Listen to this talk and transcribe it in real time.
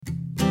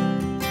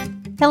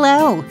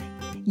Hello!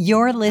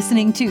 You're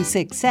listening to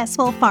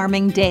Successful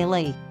Farming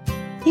Daily.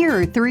 Here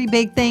are 3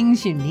 big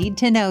things you need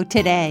to know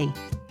today.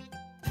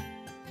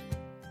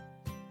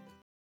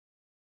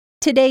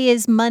 Today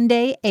is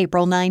Monday,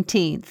 April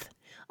 19th.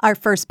 Our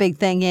first big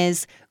thing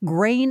is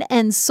grain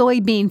and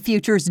soybean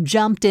futures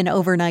jumped in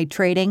overnight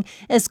trading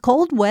as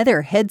cold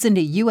weather heads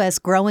into U.S.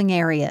 growing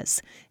areas.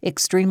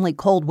 Extremely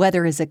cold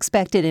weather is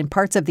expected in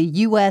parts of the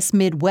U.S.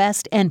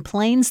 Midwest and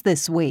Plains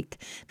this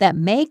week. That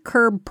may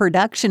curb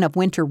production of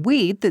winter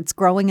wheat that's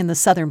growing in the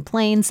southern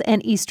plains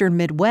and eastern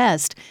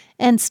Midwest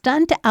and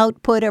stunt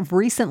output of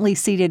recently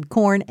seeded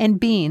corn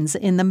and beans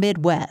in the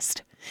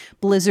Midwest.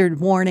 Blizzard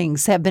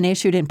warnings have been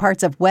issued in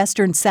parts of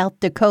western South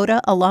Dakota,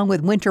 along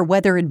with winter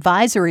weather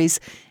advisories,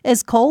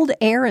 as cold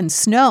air and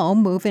snow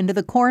move into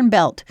the Corn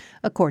Belt,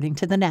 according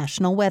to the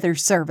National Weather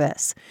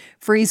Service.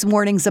 Freeze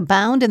warnings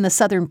abound in the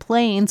southern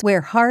plains,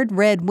 where hard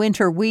red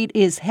winter wheat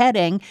is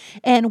heading,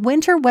 and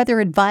winter weather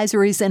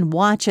advisories and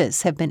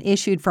watches have been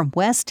issued from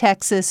West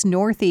Texas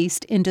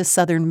northeast into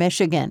southern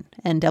Michigan,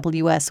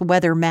 NWS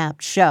weather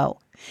maps show.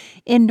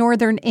 In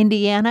northern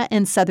Indiana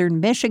and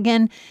southern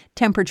Michigan,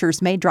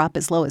 temperatures may drop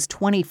as low as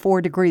 24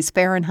 degrees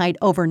Fahrenheit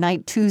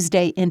overnight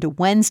Tuesday into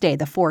Wednesday,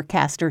 the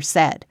forecaster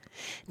said.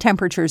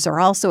 Temperatures are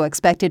also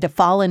expected to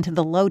fall into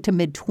the low to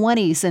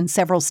mid-20s in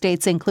several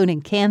states,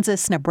 including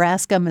Kansas,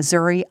 Nebraska,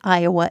 Missouri,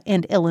 Iowa,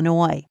 and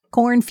Illinois.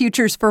 Corn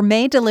futures for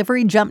May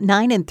delivery jumped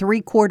 9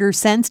 3/4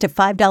 cents to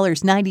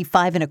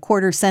 $5.95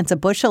 1/4 a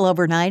bushel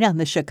overnight on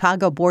the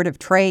Chicago Board of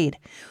Trade.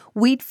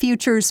 Wheat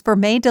futures for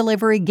May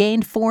delivery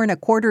gained 4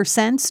 1/4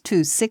 cents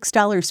to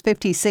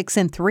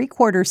 $6.56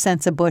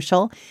 3/4 a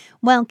bushel,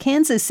 while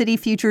Kansas City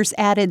futures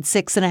added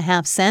 6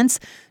 1/2 cents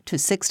to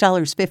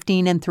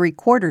 $6.15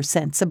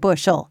 3/4 a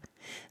bushel.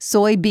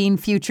 Soybean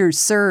futures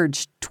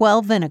surged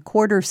 12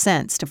 1/4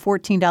 cents to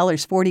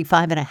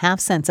 $14.45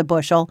 1/2 a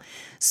bushel.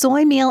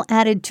 Soy meal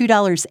added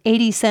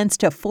 $2.80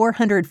 to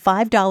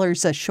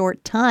 $405 a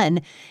short ton,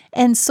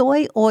 and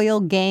soy oil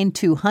gained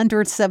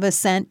 0.02 of a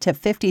cent to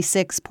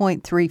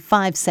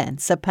 56.35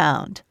 cents a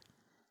pound.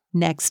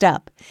 Next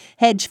up,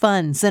 hedge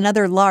funds and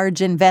other large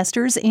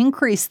investors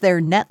increased their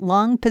net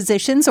long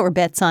positions or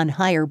bets on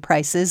higher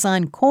prices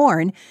on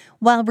corn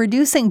while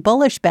reducing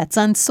bullish bets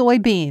on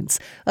soybeans,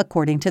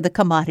 according to the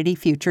Commodity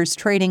Futures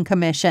Trading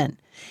Commission.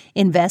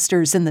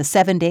 Investors in the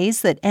 7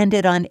 days that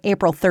ended on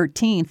April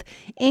 13th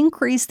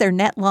increased their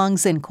net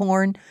longs in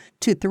corn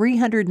to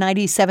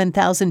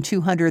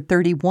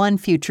 397,231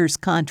 futures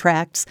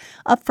contracts,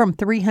 up from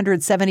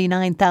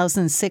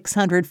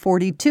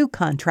 379,642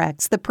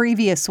 contracts the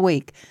previous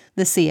week,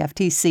 the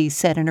CFTC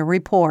said in a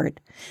report.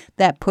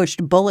 That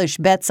pushed bullish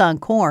bets on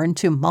corn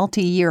to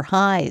multi-year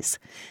highs.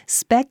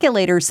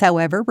 Speculators,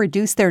 however,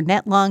 reduced their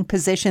net long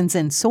positions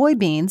in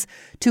soybeans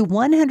to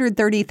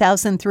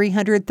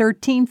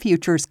 130,313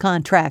 futures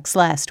contracts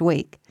last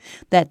week.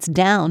 That's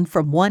down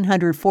from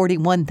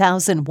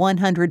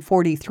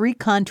 141,143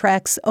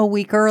 contracts a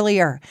week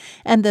earlier,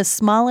 and the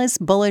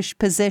smallest bullish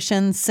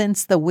position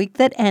since the week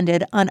that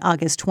ended on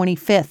August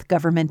 25th,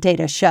 government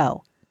data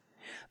show.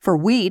 For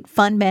wheat,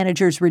 fund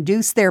managers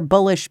reduced their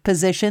bullish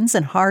positions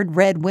in hard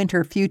red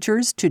winter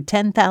futures to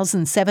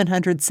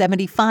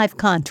 10,775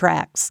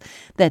 contracts.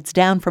 That's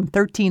down from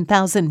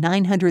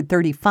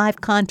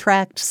 13,935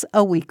 contracts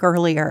a week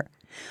earlier.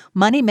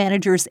 Money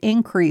managers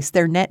increased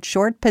their net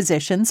short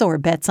positions or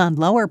bets on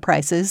lower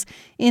prices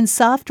in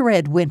soft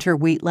red winter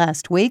wheat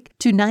last week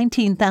to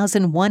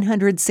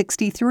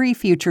 19,163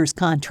 futures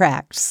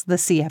contracts, the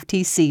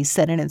CFTC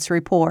said in its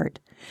report.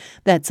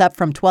 That's up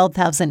from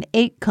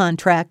 12,008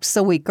 contracts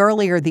a week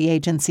earlier, the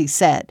agency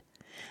said.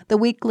 The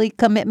weekly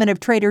Commitment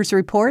of Traders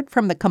report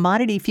from the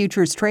Commodity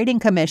Futures Trading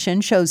Commission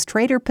shows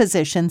trader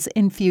positions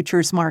in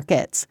futures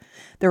markets.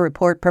 The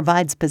report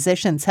provides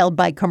positions held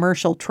by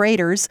commercial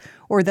traders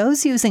or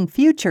those using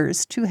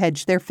futures to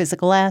hedge their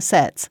physical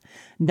assets.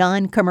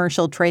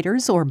 Non-commercial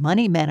traders or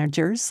money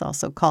managers,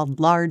 also called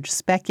large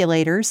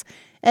speculators,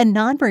 and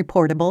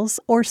non-reportables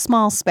or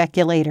small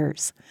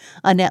speculators.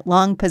 A net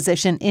long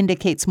position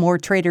indicates more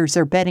traders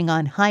are betting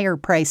on higher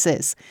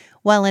prices,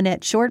 while a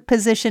net short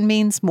position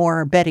means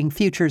more are betting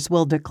futures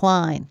will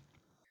decline.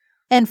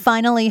 And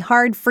finally,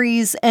 hard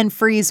freeze and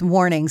freeze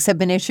warnings have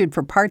been issued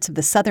for parts of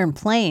the southern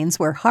plains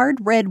where hard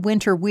red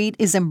winter wheat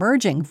is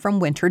emerging from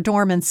winter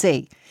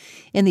dormancy.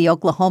 In the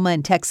Oklahoma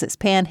and Texas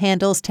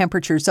panhandles,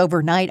 temperatures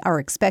overnight are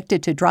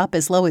expected to drop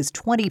as low as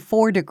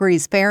 24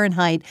 degrees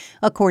Fahrenheit,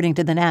 according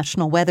to the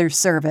National Weather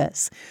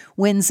Service.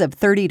 Winds of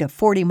 30 to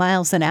 40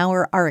 miles an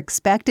hour are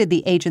expected,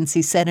 the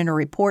agency said in a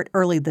report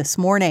early this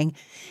morning.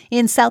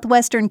 In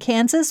southwestern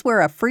Kansas, where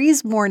a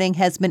freeze warning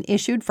has been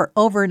issued for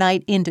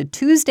overnight into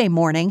Tuesday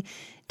morning,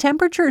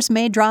 temperatures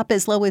may drop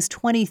as low as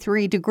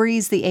 23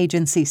 degrees, the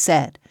agency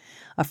said.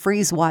 A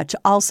freeze watch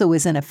also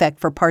is in effect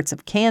for parts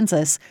of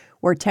Kansas,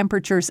 where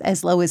temperatures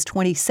as low as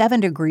 27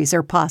 degrees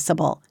are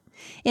possible.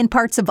 In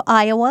parts of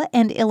Iowa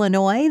and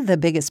Illinois, the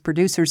biggest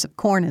producers of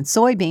corn and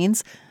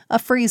soybeans, a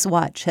freeze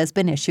watch has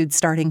been issued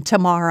starting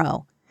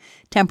tomorrow.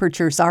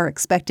 Temperatures are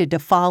expected to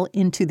fall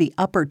into the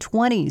upper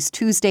 20s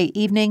Tuesday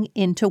evening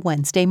into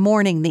Wednesday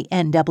morning, the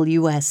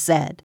NWS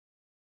said.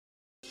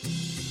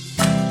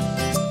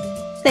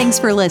 Thanks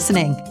for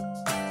listening.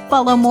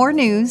 Follow more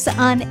news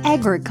on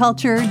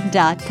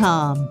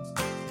agriculture.com.